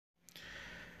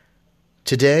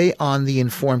Today on The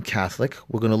Informed Catholic,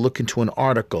 we're going to look into an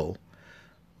article.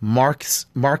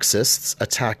 Marxists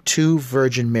attack two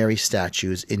Virgin Mary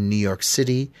statues in New York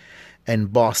City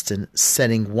and Boston,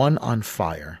 setting one on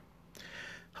fire.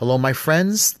 Hello, my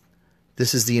friends.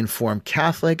 This is The Informed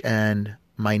Catholic, and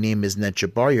my name is Ned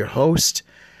Jabbar, your host.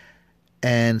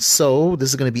 And so this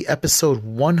is going to be episode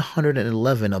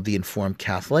 111 of The Informed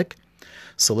Catholic.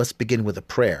 So let's begin with a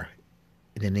prayer.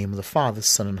 In the name of the Father,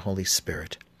 Son, and Holy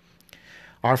Spirit.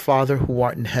 Our Father, who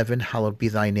art in heaven, hallowed be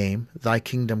thy name. Thy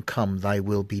kingdom come, thy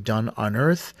will be done on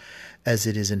earth as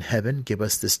it is in heaven. Give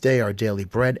us this day our daily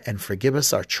bread, and forgive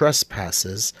us our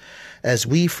trespasses, as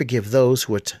we forgive those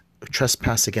who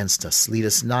trespass against us. Lead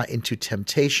us not into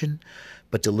temptation,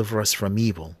 but deliver us from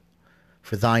evil.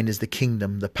 For thine is the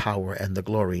kingdom, the power, and the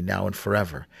glory, now and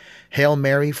forever. Hail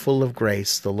Mary, full of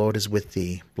grace, the Lord is with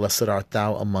thee. Blessed art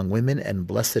thou among women, and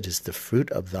blessed is the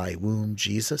fruit of thy womb,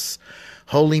 Jesus.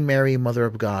 Holy Mary, Mother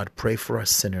of God, pray for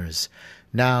us sinners,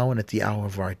 now and at the hour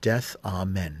of our death.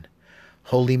 Amen.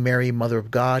 Holy Mary, Mother of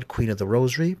God, Queen of the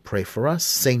Rosary, pray for us.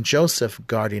 Saint Joseph,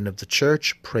 guardian of the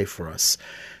Church, pray for us.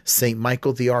 Saint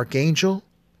Michael the Archangel,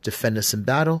 defend us in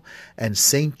battle. And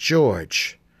Saint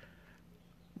George,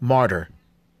 martyr,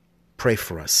 pray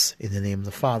for us. In the name of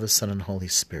the Father, Son, and Holy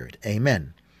Spirit.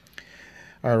 Amen.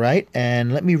 All right,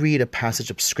 and let me read a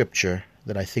passage of Scripture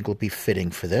that I think will be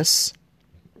fitting for this.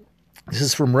 This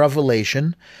is from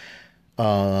Revelation,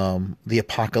 the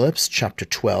Apocalypse, chapter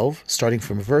 12, starting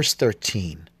from verse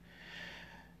 13.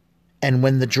 And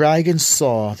when the dragon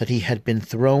saw that he had been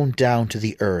thrown down to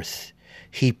the earth,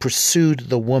 he pursued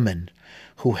the woman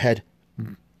who had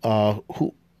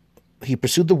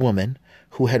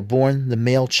borne the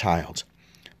male child,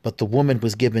 but the woman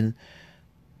was given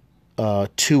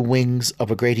 2 wings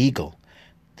of a great eagle,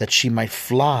 that she might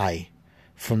fly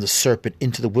from the serpent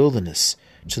into the wilderness,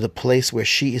 to the place where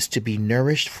she is to be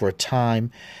nourished for a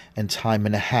time and time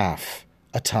and a half.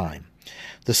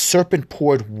 The serpent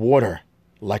poured water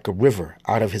like a river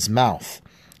out of his mouth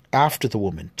after the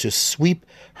woman, to sweep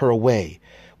her away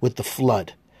with the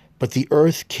flood. But the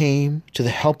earth came to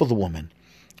the help of the woman,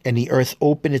 and the earth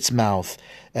opened its mouth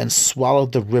and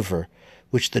swallowed the river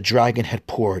which the dragon had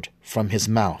poured from his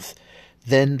mouth.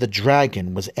 Then the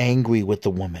dragon was angry with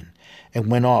the woman, and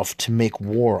went off to make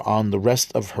war on the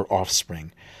rest of her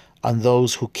offspring, on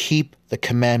those who keep the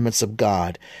commandments of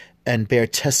God and bear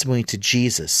testimony to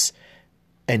Jesus.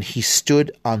 And he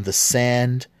stood on the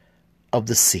sand of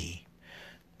the sea.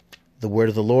 The word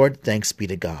of the Lord, thanks be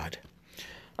to God.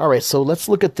 All right, so let's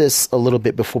look at this a little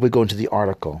bit before we go into the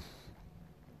article.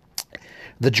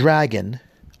 The dragon,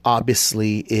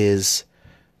 obviously, is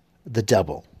the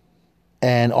devil.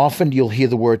 And often you'll hear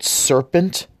the word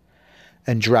serpent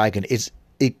and dragon. It's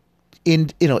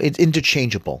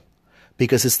interchangeable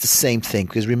because it's the same thing.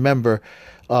 Because remember,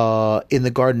 in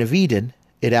the Garden of Eden,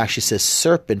 it actually says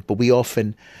serpent, but we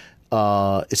often,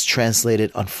 it's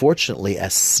translated, unfortunately,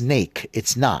 as snake.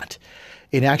 It's not.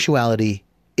 In actuality,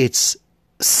 it's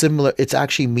similar. It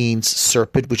actually means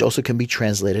serpent, which also can be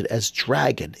translated as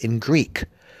dragon in Greek.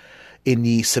 In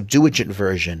the Septuagint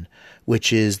version,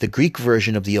 which is the Greek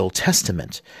version of the Old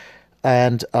Testament.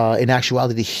 And in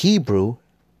actuality, the Hebrew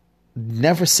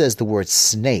never says the word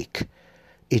snake.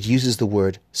 It uses the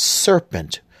word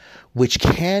serpent, which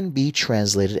can be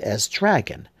translated as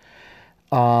dragon.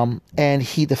 And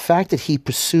the fact that he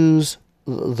pursues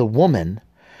the woman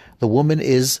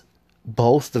is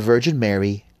both the Virgin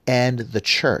Mary and the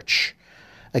Church.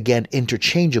 Again,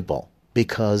 interchangeable,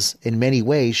 because in many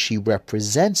ways she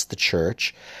represents the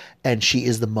Church, and she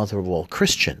is the mother of all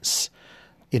Christians.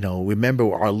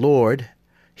 Remember our Lord,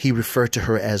 he referred to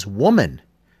her as woman,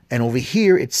 and over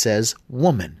here it says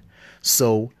woman.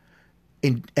 So,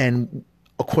 and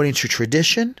according to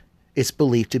tradition, it's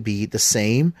believed to be the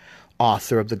same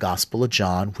author of the Gospel of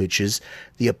John, which is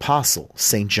the Apostle,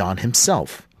 St. John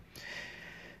himself.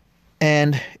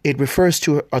 And it refers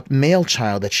to a male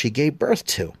child that she gave birth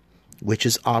to, which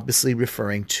is obviously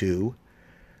referring to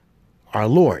our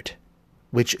Lord,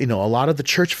 which, a lot of the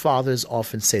church fathers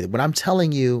often say. That what I'm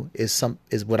telling you is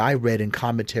what I read in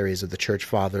commentaries of the church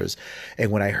fathers, and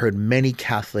when I heard many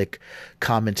Catholic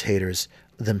commentators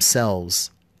themselves,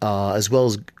 as well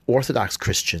as Orthodox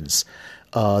Christians,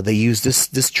 they use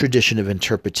this tradition of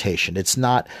interpretation. It's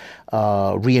not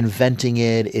reinventing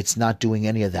it. It's not doing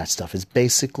any of that stuff. It's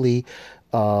basically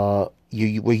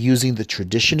we're using the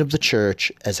tradition of the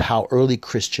church as how early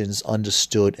Christians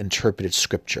understood, interpreted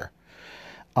Scripture.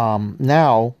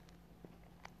 Now,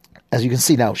 as you can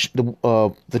see now,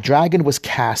 the dragon was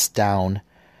cast down,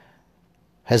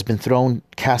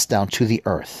 cast down to the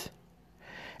earth,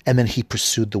 and then he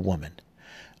pursued the woman.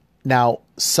 Now,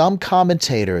 some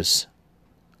commentators,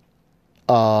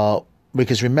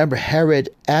 because remember Herod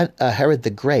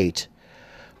the Great,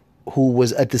 who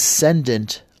was a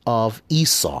descendant of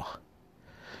Esau.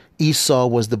 Esau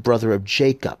was the brother of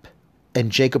Jacob.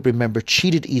 And Jacob, remember,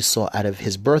 cheated Esau out of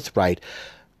his birthright.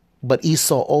 But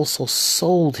Esau also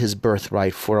sold his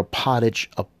birthright for a pottage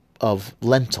of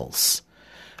lentils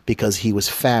because he was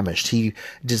famished. He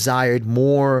desired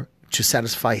more to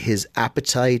satisfy his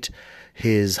appetite,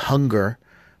 his hunger,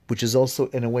 which is also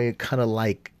in a way kind of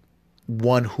like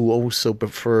one who also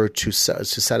preferred to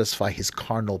satisfy his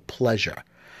carnal pleasure.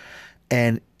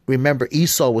 And remember,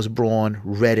 Esau was born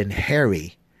red and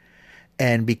hairy.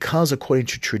 And because, according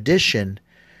to tradition,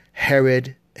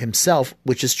 Herod himself,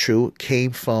 which is true,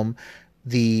 came from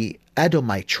the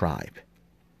Edomite tribe.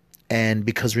 And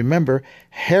because, remember,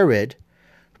 Herod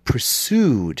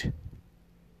pursued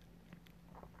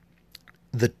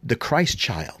the Christ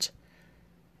child,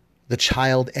 the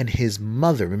child and his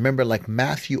mother. Remember, like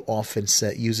Matthew often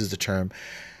uses the term,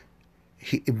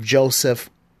 Joseph,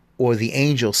 or the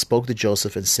angel spoke to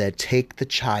Joseph and said, "Take the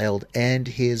child and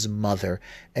his mother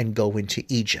and go into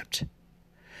Egypt."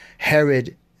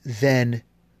 Herod then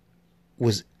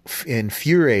was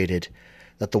infuriated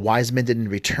that the wise men didn't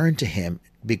return to him.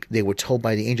 They were told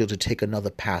by the angel to take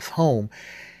another path home.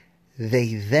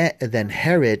 Then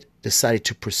Herod decided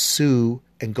to pursue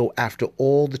and go after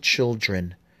all the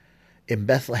children in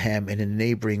Bethlehem and in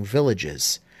neighboring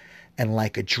villages. And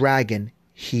like a dragon,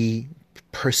 he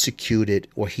persecuted,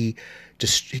 or he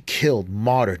just killed,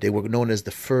 martyred. They were known as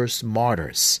the first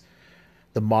martyrs,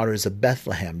 the martyrs of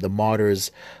Bethlehem, the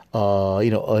martyrs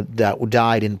that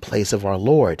died in place of our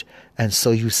Lord. And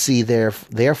so you see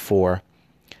therefore,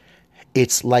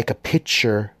 it's like a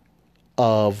picture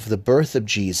of the birth of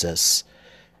Jesus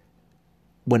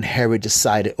when Herod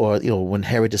decided, when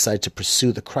Herod decided to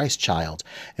pursue the Christ child.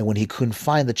 And when he couldn't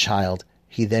find the child,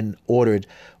 he then ordered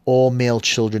all male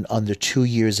children under 2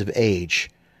 years of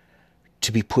age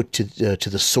to be put to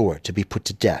the sword, to be put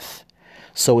to death.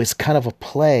 So it's kind of a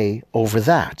play over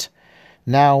that.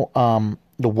 Now,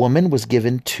 the woman was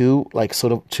given two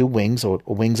wings, or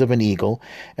wings of an eagle,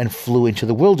 and flew into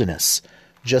the wilderness.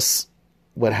 Just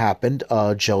what happened,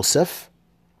 Joseph,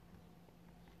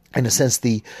 in a sense,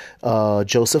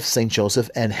 Saint Joseph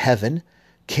and heaven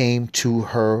came to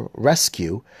her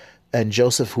rescue, and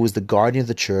Joseph, who was the guardian of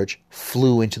the church,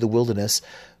 flew into the wilderness,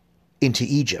 into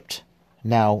Egypt.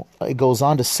 Now, it goes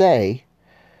on to say,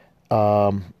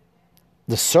 the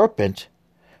serpent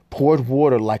poured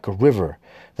water like a river.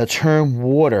 The term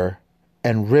water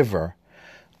and river,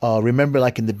 remember,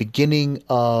 like in the beginning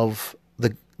of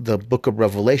the book of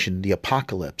Revelation, the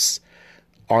Apocalypse,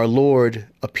 our Lord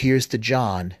appears to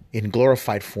John in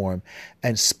glorified form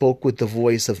and spoke with the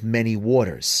voice of many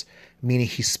waters, meaning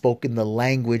he spoke in the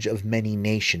language of many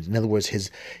nations. In other words,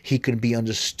 he could be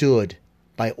understood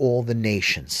by all the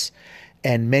nations.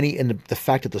 And the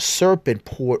fact that the serpent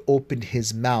opened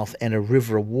his mouth and a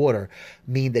river of water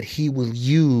mean that he will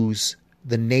use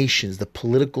the nations, the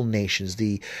political nations,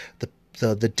 the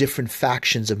different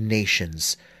factions of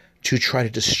nations, to try to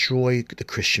destroy the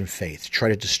Christian faith, try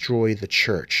to destroy the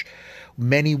church.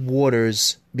 Many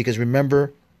waters, because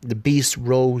remember, the beast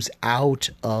rose out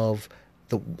of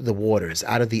the waters,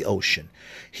 out of the ocean.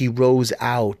 He rose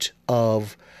out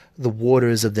of the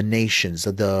waters of the nations.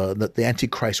 The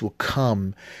Antichrist will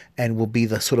come and will be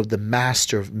the sort of the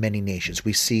master of many nations.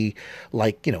 We see,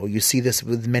 you see this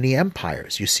with many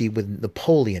empires. You see with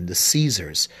Napoleon, the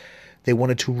Caesars. They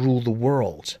wanted to rule the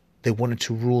world. They wanted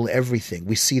to rule everything.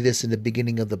 We see this in the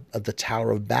beginning of the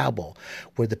Tower of Babel,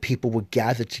 where the people were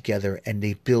gathered together and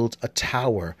they built a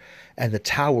tower, and the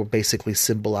tower basically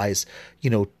symbolized,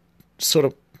 sort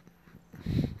of,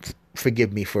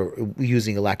 forgive me for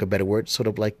using a lack of better word, sort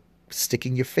of like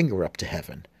sticking your finger up to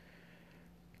heaven,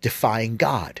 defying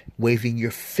God, waving your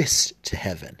fist to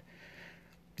heaven.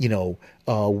 You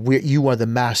are the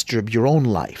master of your own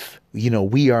life.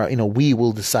 We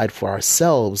will decide for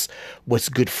ourselves what's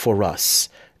good for us,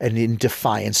 and in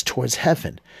defiance towards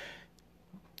heaven.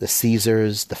 The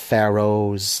Caesars, the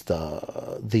Pharaohs,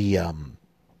 the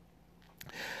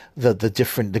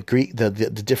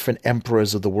different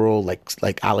emperors of the world,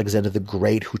 like Alexander the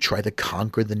Great, who tried to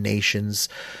conquer the nations.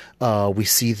 We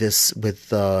see this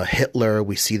with Hitler.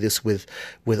 We see this with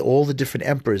all the different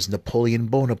emperors, Napoleon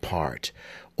Bonaparte,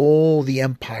 all the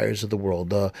empires of the world,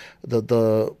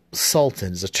 the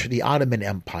sultans, the Ottoman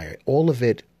Empire. All of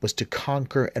it was to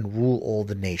conquer and rule all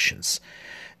the nations.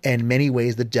 And in many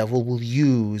ways, the devil will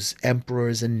use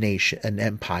emperors and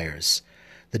empires,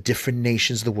 the different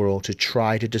nations of the world, to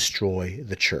try to destroy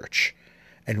the church.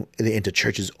 and the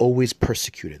church is always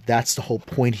persecuted. That's the whole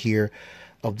point here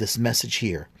of this message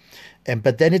here.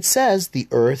 But then it says the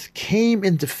earth came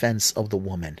in defense of the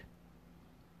woman.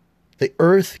 The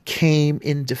earth came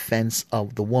in defense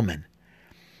of the woman.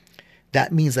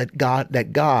 That means that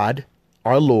God,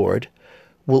 our Lord,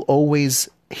 will always,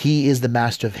 he is the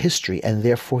master of history, and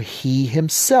therefore he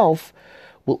himself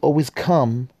will always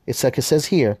come. It's like it says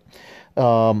here,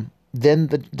 then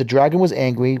the dragon was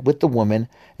angry with the woman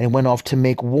and went off to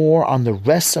make war on the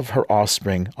rest of her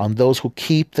offspring, on those who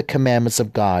keep the commandments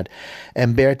of God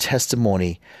and bear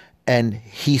testimony. And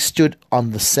he stood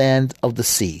on the sand of the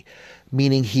sea,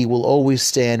 meaning he will always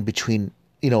stand between,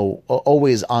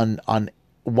 always on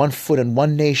one foot in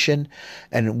one nation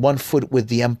and one foot with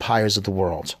the empires of the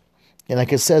world. And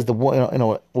like it says,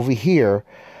 over here,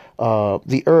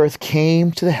 the earth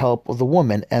came to the help of the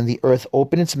woman, and the earth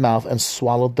opened its mouth and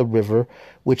swallowed the river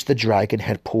which the dragon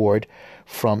had poured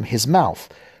from his mouth.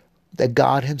 That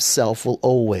God himself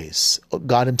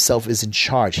is in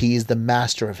charge. He is the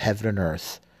master of heaven and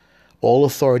earth. All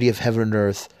authority of heaven and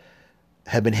earth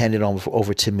have been handed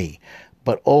over to me.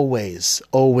 But always,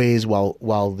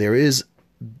 while there is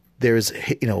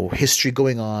history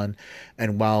going on,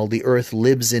 and while the earth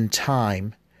lives in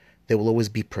time, there will always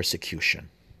be persecution.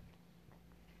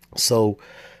 So,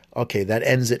 okay, that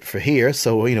ends it for here.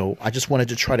 So, I just wanted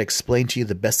to try to explain to you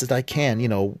the best that I can,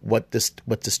 what this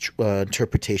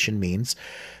interpretation means.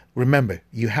 Remember,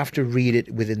 you have to read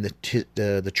it within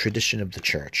the tradition of the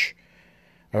church.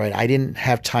 All right, I didn't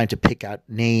have time to pick out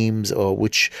names or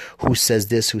who says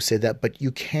this, who said that, but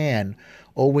you can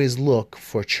always look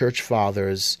for church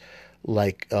fathers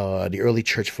like the early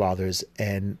church fathers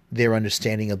and their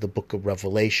understanding of the book of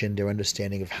Revelation, their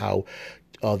understanding of how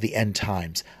the end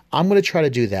times. I'm going to try to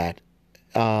do that.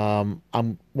 I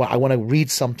want to read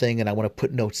something and I want to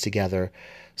put notes together,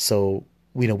 so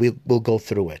we'll go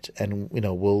through it, and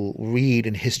we'll read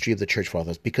in history of the church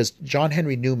fathers, because John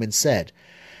Henry Newman said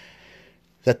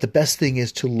that the best thing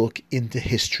is to look into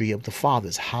history of the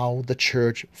fathers, how the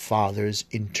church fathers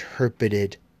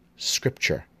interpreted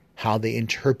scripture, how they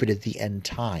interpreted the end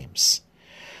times.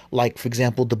 Like, for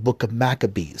example, the book of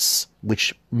Maccabees,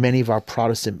 which many of our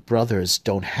Protestant brothers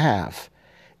don't have,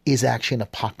 is actually an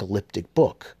apocalyptic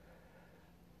book.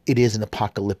 It is an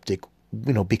apocalyptic,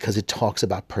 because it talks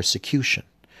about persecution.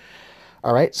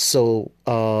 All right, so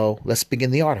let's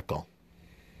begin the article.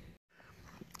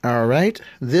 All right,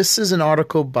 this is an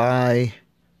article by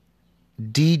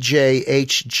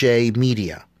DJHJ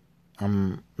Media.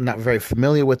 I'm not very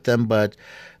familiar with them, but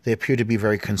they appear to be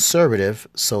very conservative,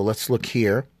 so let's look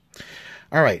here.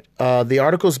 All right, the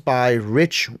article's by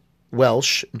Rich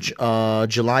Welsh,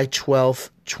 July 12th,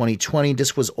 2020.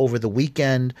 This was over the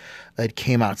weekend. It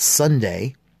came out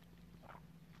Sunday.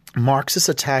 Marxists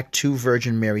attacked 2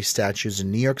 Virgin Mary statues in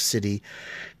New York City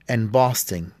and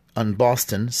Boston,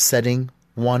 setting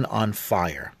one on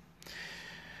fire.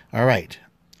 All right.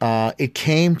 It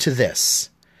came to this.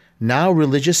 Now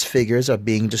religious figures are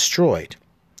being destroyed,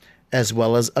 as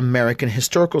well as American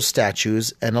historical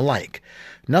statues and alike.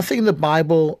 Nothing in the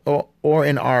Bible or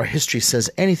in our history says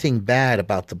anything bad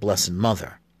about the Blessed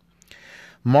Mother.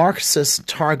 Marxists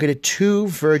targeted 2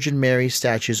 Virgin Mary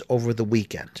statues over the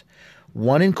weekend,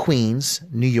 one in Queens,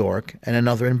 New York, and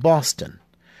another in Boston,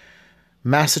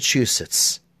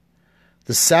 Massachusetts.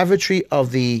 The savagery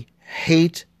of the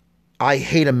I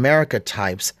hate America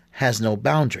types has no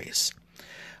boundaries.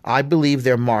 I believe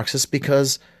they're Marxists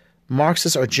because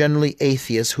Marxists are generally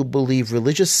atheists who believe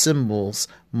religious symbols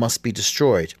must be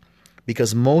destroyed,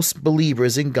 because most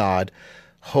believers in God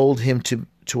hold him to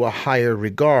a higher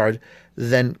regard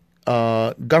than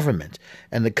government.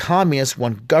 And the communists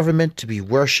want government to be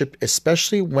worshipped,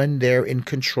 especially when they're in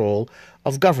control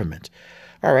of government.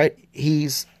 All right,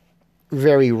 he's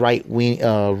very right-leaning.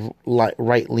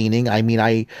 I mean,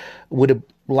 I would have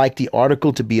liked the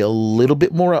article to be a little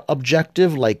bit more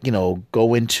objective, like,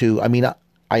 go into,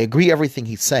 I agree everything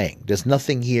he's saying. There's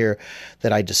nothing here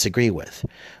that I disagree with.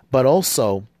 But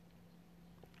also,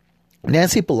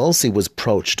 Nancy Pelosi was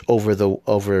approached over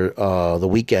the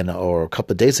weekend or a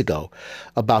couple of days ago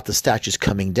about the statues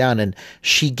coming down, and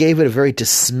she gave it a very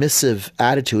dismissive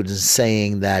attitude in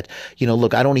saying that,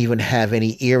 look, I don't even have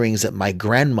any earrings that my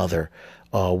grandmother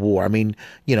wore.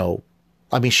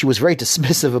 She was very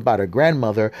dismissive about her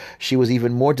grandmother. She was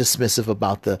even more dismissive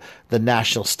about the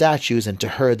national statues, and to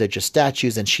her, they're just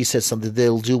statues, and she said something,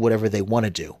 they'll do whatever they want to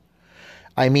do.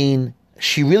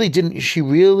 She really didn't. She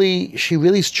really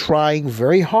is trying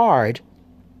very hard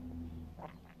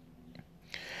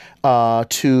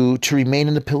to remain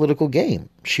in the political game.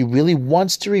 She really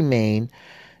wants to remain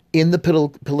in the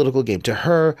political game. To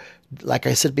her, Like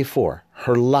I said before,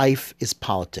 her life is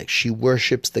politics. She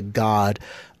worships the god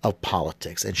of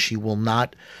politics, and she will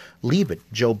not leave it.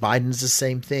 Joe Biden's the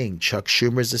same thing. Chuck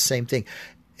Schumer's the same thing.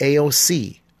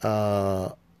 AOC,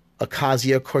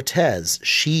 Ocasio-Cortez,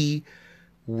 she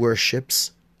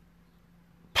worships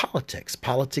politics.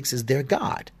 Politics is their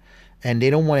god, and they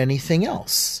don't want anything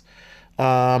else.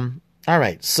 All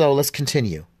right, so let's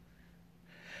continue.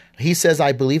 He says,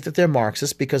 I believe that they're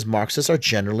Marxists because Marxists are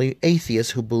generally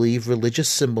atheists who believe religious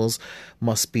symbols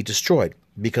must be destroyed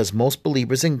because most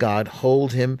believers in God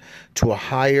hold him to a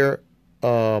higher,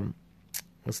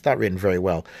 it's not written very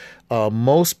well.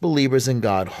 Most believers in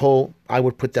God hold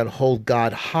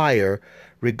God higher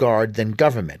regard than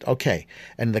government. Okay.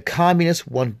 And the communists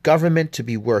want government to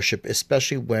be worshipped,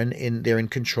 especially when they're in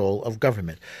control of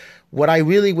government. What I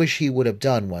really wish he would have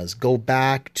done was go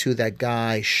back to that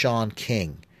guy, Sean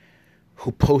King,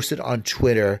 who posted on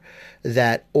Twitter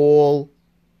that all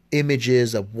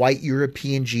images of white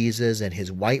European Jesus and his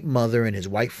white mother and his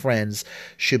white friends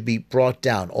should be brought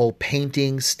down. All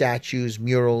paintings, statues,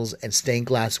 murals, and stained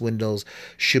glass windows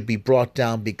should be brought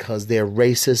down because they're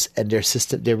racist and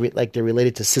they're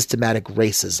related to systematic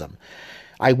racism.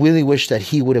 I really wish that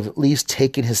he would have at least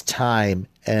taken his time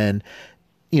and,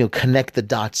 connect the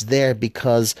dots there,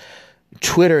 because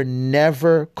Twitter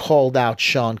never called out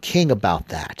Sean King about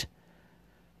that.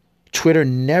 Twitter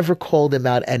never called him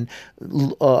out and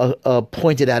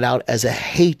pointed that out as a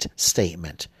hate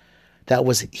statement.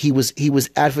 He was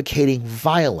advocating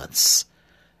violence,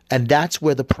 and that's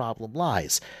where the problem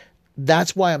lies.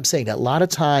 That's why I'm saying that a lot of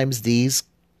times these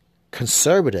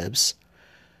conservatives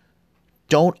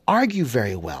don't argue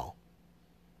very well.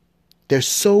 They're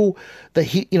so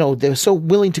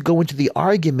willing to go into the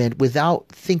argument without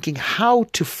thinking how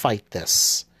to fight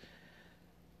this.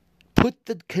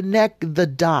 Connect the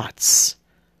dots,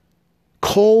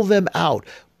 call them out,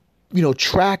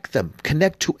 track them,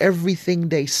 connect to everything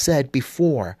they said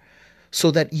before,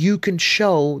 so that you can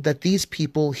show that these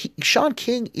people, Sean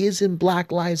King is in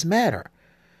Black Lives Matter,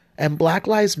 and Black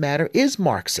Lives Matter is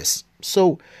Marxist.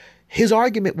 So his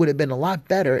argument would have been a lot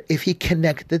better if he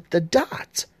connected the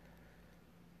dots.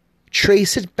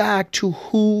 Trace it back to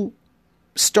who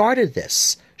started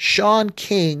this. Sean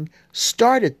King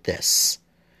started this.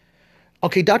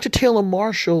 Okay, Dr. Taylor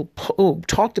Marshall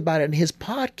talked about it in his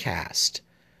podcast.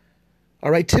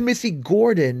 All right, Timothy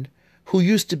Gordon, who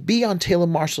used to be on Taylor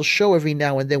Marshall's show every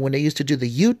now and then when they used to do the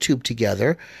YouTube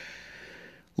together,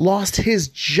 lost his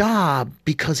job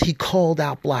because he called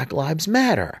out Black Lives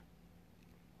Matter.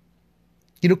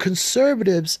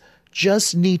 Conservatives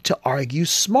just need to argue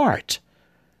smart.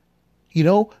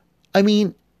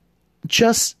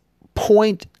 Just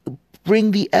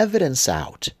bring the evidence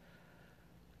out.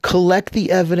 Collect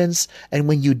the evidence, and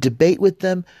when you debate with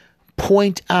them,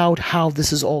 point out how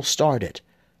this is all started.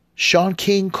 Sean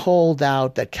King called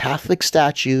out that Catholic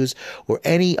statues or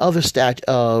any other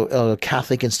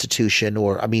Catholic institution,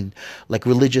 like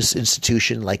religious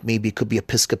institution, like maybe it could be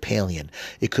Episcopalian,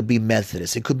 it could be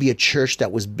Methodist, it could be a church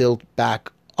that was built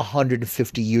back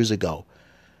 150 years ago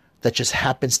that just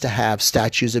happens to have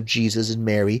statues of Jesus and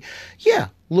Mary. Yeah,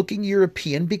 looking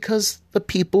European because the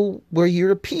people were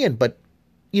European, but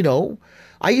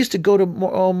I used to go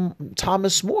to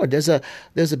Thomas More. There's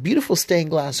a beautiful stained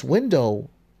glass window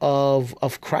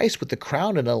of Christ with the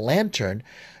crown and a lantern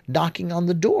knocking on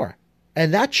the door.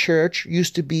 And that church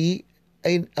used to be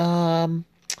an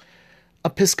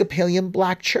Episcopalian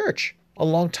black church a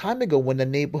long time ago when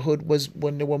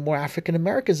there were more African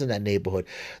Americans in that neighborhood.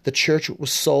 The church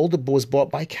was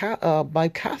bought by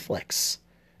Catholics,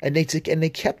 and they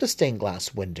kept the stained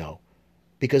glass window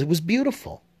because it was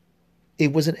beautiful.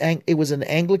 It was an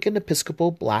Anglican Episcopal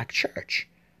black church,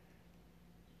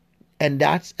 and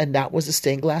that was a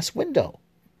stained glass window.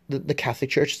 The Catholic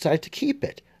Church decided to keep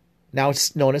it. Now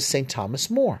it's known as St.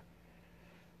 Thomas More.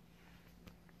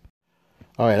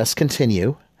 All right, let's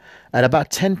continue. At about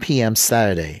 10 p.m.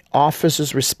 Saturday,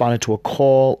 officers responded to a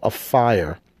call of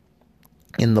fire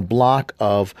in the block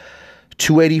of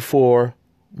 284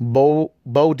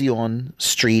 Bowdoin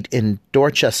Street in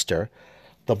Dorchester.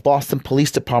 The Boston Police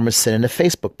Department said in a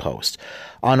Facebook post.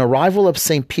 On arrival of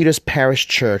St. Peter's Parish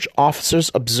Church,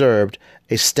 officers observed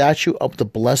a statue of the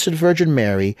Blessed Virgin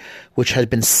Mary, which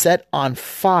had been set on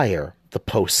fire, the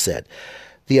post said.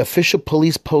 The official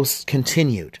police post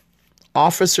continued.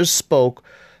 Officers spoke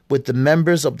with the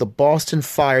members of the Boston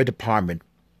Fire Department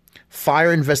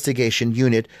Fire Investigation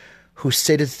Unit, who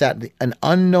stated that an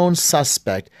unknown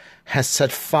suspect has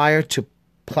set fire to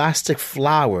plastic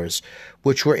flowers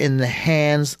which were in the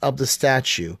hands of the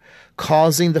statue,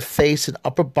 causing the face and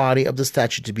upper body of the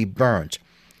statue to be burnt.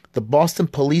 The Boston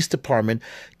Police Department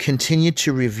continued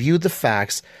to review the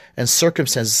facts and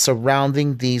circumstances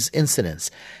surrounding these incidents.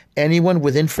 Anyone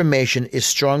with information is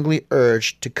strongly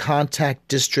urged to contact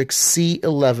District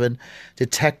C11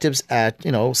 detectives at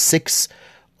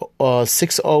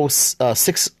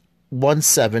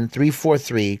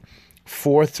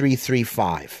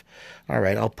 617-343-4335. All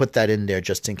right, I'll put that in there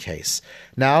just in case.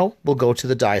 Now we'll go to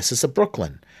the Diocese of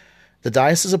Brooklyn. The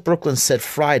Diocese of Brooklyn said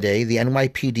Friday the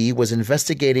NYPD was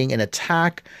investigating an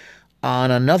attack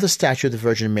on another statue of the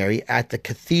Virgin Mary at the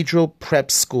Cathedral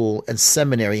Prep School and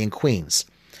Seminary in Queens.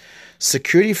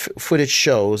 Security footage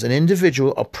shows an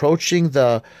individual approaching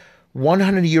the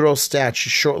 100-year-old statue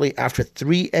shortly after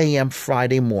 3 a.m.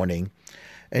 Friday morning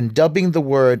and dubbing the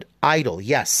word idol.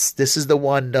 Yes, this is the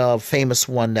one famous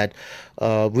one that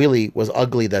really was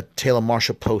ugly that Taylor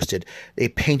Marshall posted. They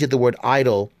painted the word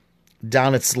idol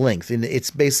down its length, and it's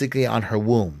basically on her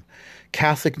womb.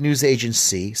 Catholic news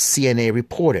agency CNA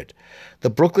reported.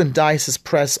 The Brooklyn Diocese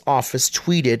Press Office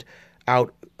tweeted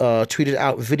out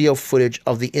video footage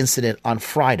of the incident on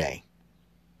Friday.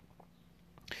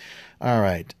 All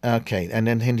right, okay, and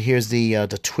then here's the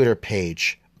Twitter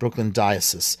page, Brooklyn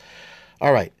Diocese.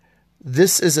 All right,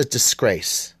 this is a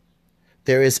disgrace.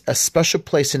 There is a special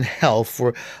place in hell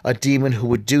for a demon who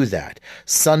would do that.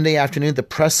 Sunday afternoon, the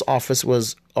press office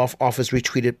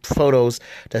retweeted photos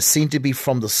that seemed to be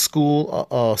from the school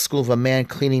of a man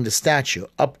cleaning the statue.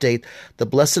 Update: the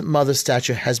Blessed Mother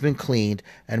statue has been cleaned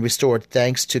and restored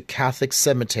thanks to Catholic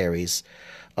cemeteries.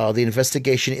 The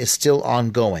investigation is still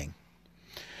ongoing.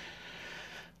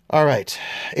 All right,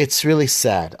 it's really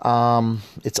sad.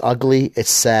 It's ugly, it's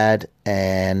sad,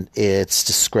 and it's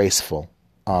disgraceful.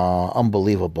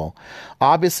 Unbelievable.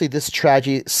 Obviously, this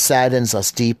tragedy saddens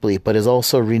us deeply, but it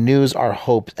also renews our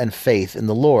hope and faith in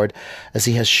the Lord as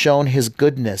he has shown his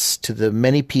goodness to the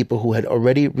many people who had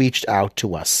already reached out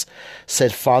to us,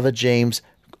 said Father James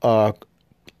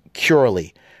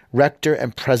Curley, rector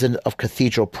and president of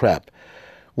Cathedral Prep.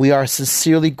 We are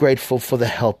sincerely grateful for the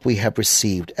help we have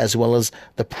received, as well as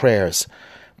the prayers.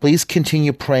 Please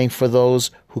continue praying for those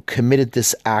who committed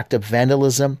this act of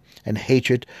vandalism and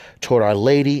hatred toward Our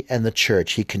Lady and the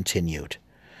Church, he continued.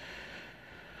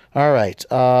 All right.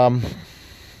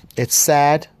 It's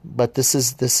sad, but this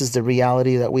is the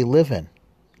reality that we live in.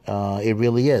 It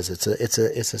really is. It's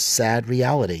a sad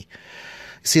reality.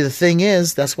 See, the thing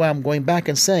is, that's why I'm going back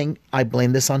and saying I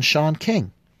blame this on Sean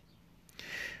King.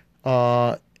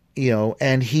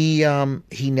 And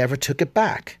he never took it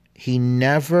back. He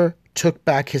never took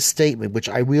back his statement, which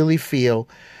I really feel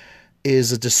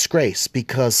is a disgrace,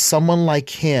 because someone like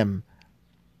him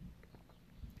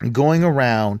going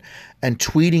around and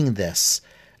tweeting this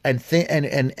and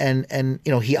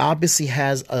he obviously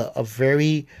has a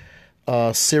very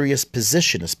serious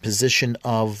position, a position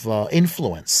of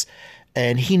influence,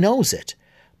 and he knows it.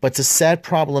 But the sad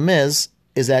problem is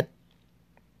that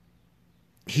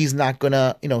he's not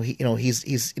gonna,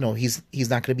 he's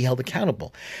not gonna be held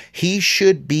accountable. He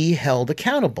should be held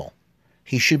accountable.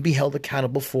 He should be held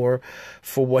accountable for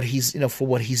what he's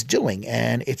doing,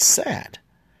 and it's sad,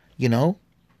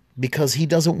 because he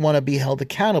doesn't want to be held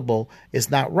accountable. Is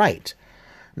not right.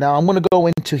 Now I'm going to go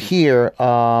into here.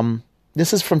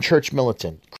 This is from Church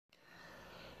Militant.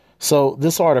 So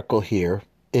this article here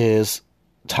is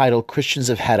titled "Christians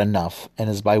Have Had Enough" and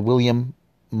is by William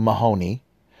Mahoney.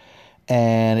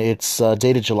 And it's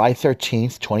dated July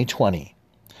 13th, 2020.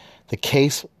 The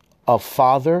case of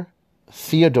Father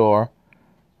Theodore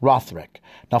Rothrick.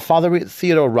 Now, Father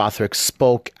Theodore Rothrick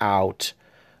spoke out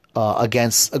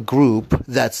against a group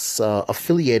that's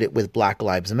affiliated with Black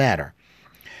Lives Matter.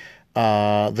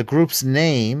 The group's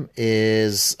name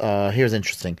is, here's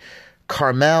interesting,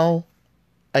 Carmel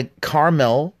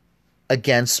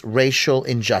Against Racial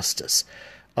Injustice.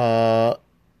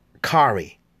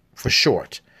 CARI for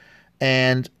short.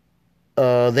 And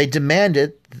they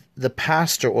demanded the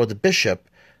pastor or the bishop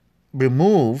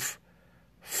remove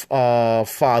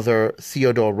Father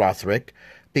Theodore Rothrick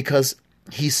because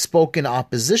he spoke in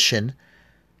opposition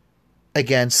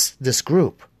against this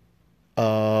group,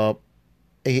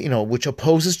 which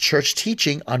opposes church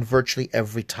teaching on virtually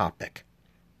every topic.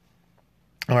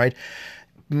 All right.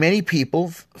 Many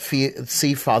people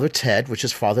see Father Ted, which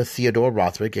is Father Theodore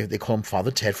Rothrick, they call him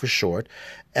Father Ted for short,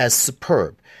 as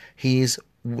superb. He's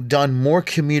done more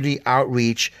community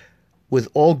outreach with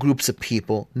all groups of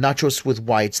people, not just with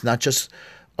whites, not just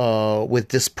with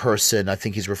this person. I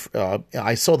think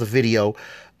I saw the video,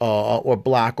 or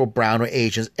black or brown or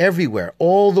Asians, everywhere,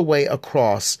 all the way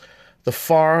across the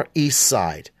far east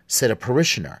side, said a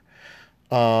parishioner.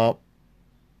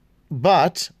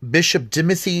 But Bishop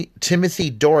Timothy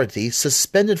Dorothy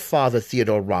suspended Father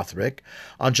Theodore Rothrick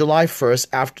on July 1st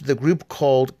after the group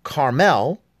called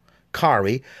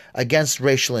Kari against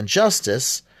racial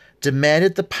injustice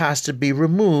demanded the pastor be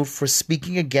removed for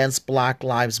speaking against Black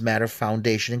Lives Matter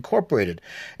Foundation Incorporated,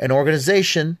 an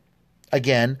organization,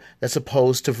 again, that's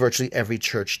opposed to virtually every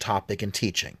church topic and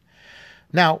teaching.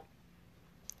 Now,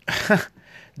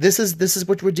 this is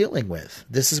what we're dealing with.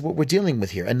 This is what we're dealing with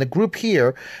here. And the group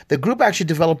actually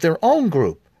developed their own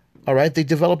group. All right, they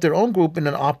developed their own group in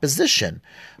an opposition,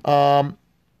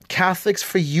 Catholics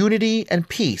for Unity and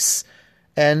Peace,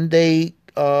 and they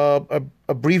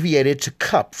abbreviated to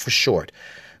CUP for short,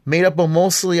 made up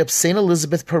mostly of St.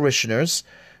 Elizabeth parishioners,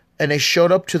 and they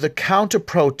showed up to the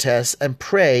counter-protests and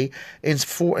pray in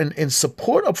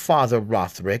support of Father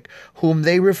Rothrick, whom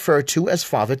they refer to as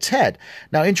Father Ted.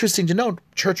 Now, interesting to note,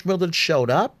 Church Militant showed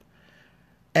up,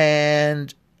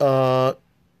 and the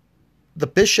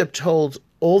bishop told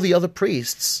all the other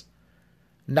priests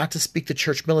not to speak to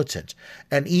Church Militant.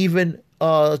 And even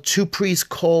two priests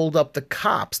called up the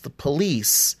cops, the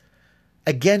police,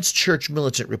 against Church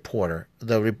Militant reporter,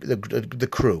 the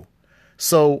crew.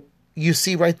 So you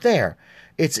see right there,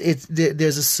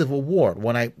 there's a civil war.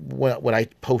 When I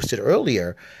posted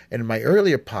earlier in my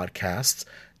earlier podcasts,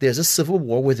 there's a civil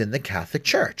war within the Catholic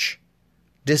Church.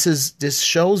 This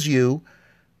shows you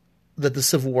that the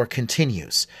civil war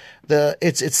continues.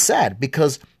 It's sad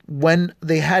because when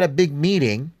they had a big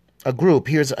meeting, a group.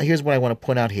 Here's what I want to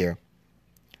point out here.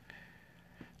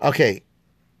 Okay.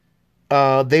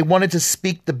 They wanted to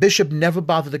speak. The bishop never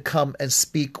bothered to come and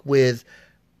speak with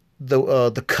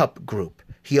the CUP group.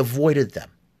 He avoided them.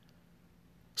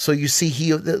 So you see,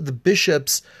 the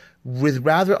bishops would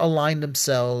rather align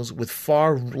themselves with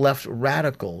far left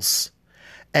radicals,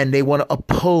 and they want to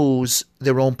oppose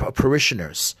their own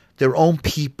parishioners, their own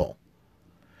people.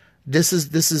 This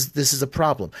is a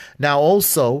problem. Now,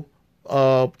 also,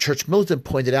 Church Militant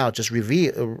pointed out, just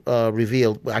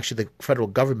revealed. Actually, the federal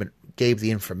government gave the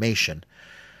information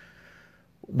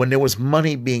when there was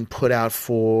money being put out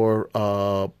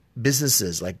for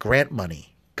businesses like grant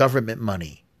money, government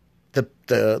money.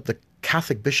 The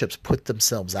Catholic bishops put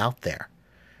themselves out there.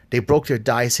 They broke their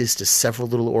diocese to several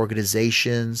little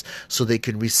organizations so they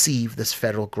can receive this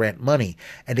federal grant money.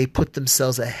 And they put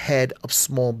themselves ahead of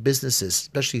small businesses,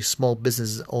 especially small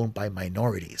businesses owned by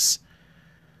minorities.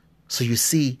 So you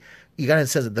see, you got to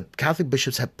understand that the Catholic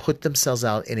bishops have put themselves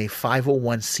out in a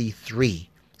 501c3,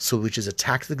 so which is a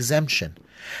tax exemption.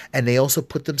 And they also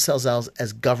put themselves out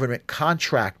as government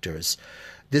contractors.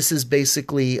 This is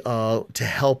basically to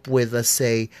help with, let's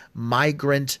say,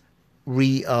 migrant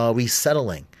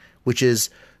resettling, which is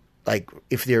like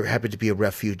if there happen to be a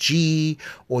refugee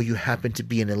or you happen to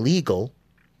be an illegal,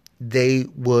 they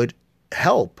would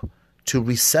help to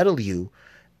resettle you,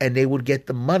 and they would get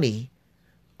the money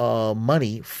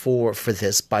for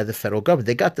this by the federal government.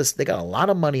 They got a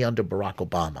lot of money under Barack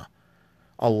Obama.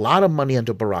 A lot of money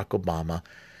under Barack Obama.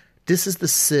 This is the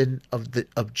sin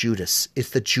of Judas. It's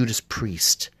the Judas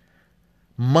priest.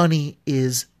 Money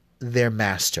is their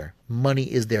master. Money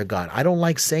is their God. I don't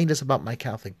like saying this about my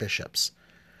Catholic bishops,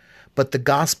 but the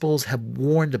Gospels have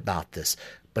warned about this.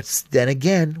 But then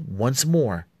again, once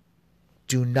more,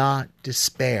 do not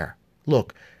despair.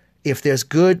 Look, if there's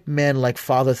good men like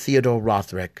Father Theodore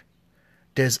Rothrick,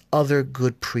 there's other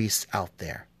good priests out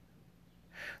there.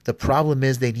 The problem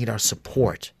is they need our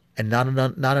support, and not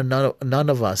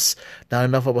enough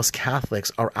of us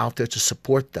Catholics are out there to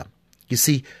support them. You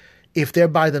see, if they're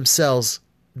by themselves,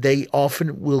 they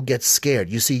often will get scared.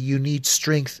 You see, you need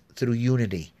strength through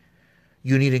unity.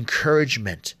 You need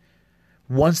encouragement.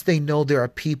 Once they know there are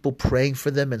people praying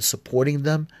for them and supporting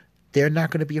them, they're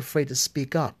not going to be afraid to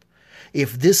speak up.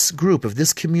 If this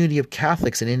community of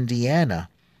Catholics in Indiana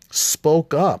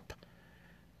spoke up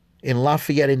in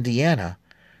Lafayette, Indiana,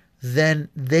 then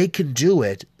they can do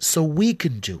it, so we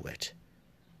can do it.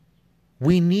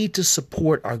 We need to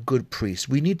support our good priests.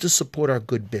 We need to support our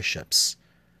good bishops.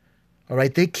 All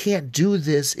right? They can't do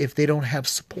this if they don't have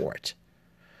support.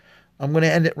 I'm going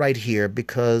to end it right here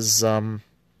because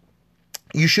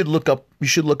you should look up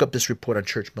this report on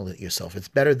Church Militant yourself. It's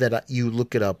better that you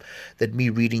look it up than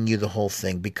me reading you the whole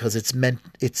thing, because it's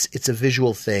a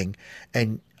visual thing,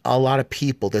 and a lot of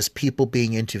people, there's people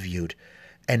being interviewed,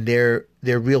 and they're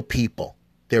real people.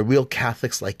 They're real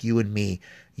Catholics like you and me.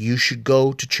 You should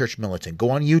go to Church Militant.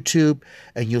 Go on YouTube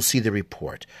and you'll see the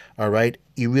report. All right?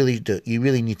 You really do. You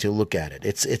really need to look at it.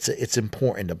 It's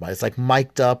important. It's like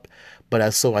mic'd up, but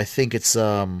also I think it's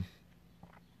worth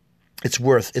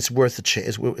a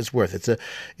chance.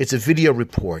 It's a video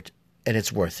report. and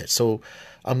it's worth it. So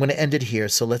I'm going to end it here.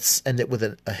 So let's end it with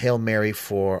a Hail Mary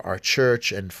for our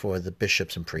church and for the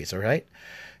bishops and priests, all right?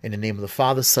 In the name of the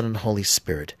Father, Son, and Holy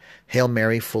Spirit. Hail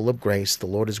Mary, full of grace, the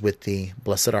Lord is with thee.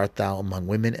 Blessed art thou among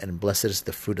women, and blessed is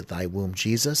the fruit of thy womb,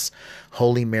 Jesus.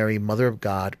 Holy Mary, Mother of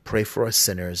God, pray for us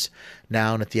sinners,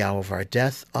 now and at the hour of our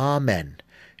death. Amen.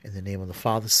 In the name of the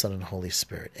Father, Son, and Holy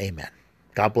Spirit. Amen.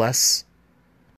 God bless.